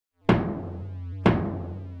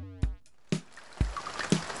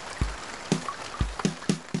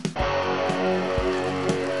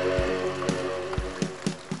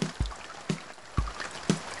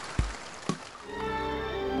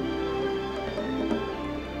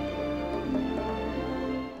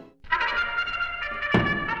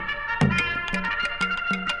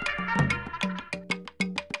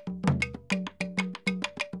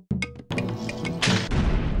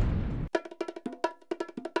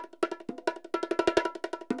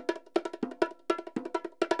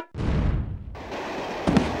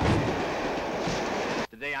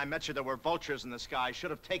day I met you, there were vultures in the sky.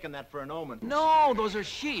 Should have taken that for an omen. No, those are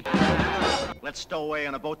sheep. Let's stow away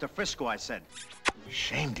on a boat to Frisco, I said.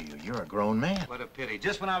 Shame to you. You're a grown man. What a pity.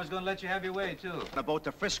 Just when I was going to let you have your way, too. On a boat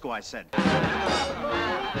to Frisco, I said.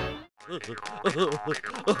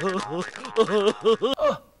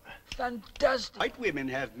 Oh, fantastic. White women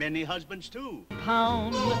have many husbands, too.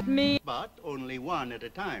 Pound with me. But only one at a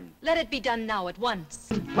time. Let it be done now at once.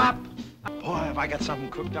 Pop! Boy, have I got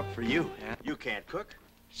something cooked up for you. Yeah? You can't cook.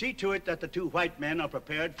 See to it that the two white men are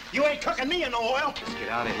prepared. You ain't cooking me in no oil. Let's get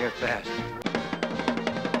out of here fast.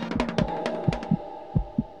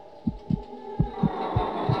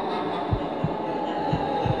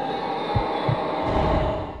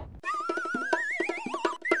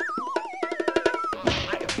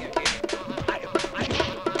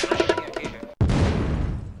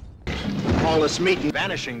 All this meat and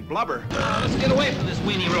vanishing blubber. Let's get away from this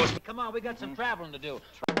weenie roast. Come on, we got some traveling to do.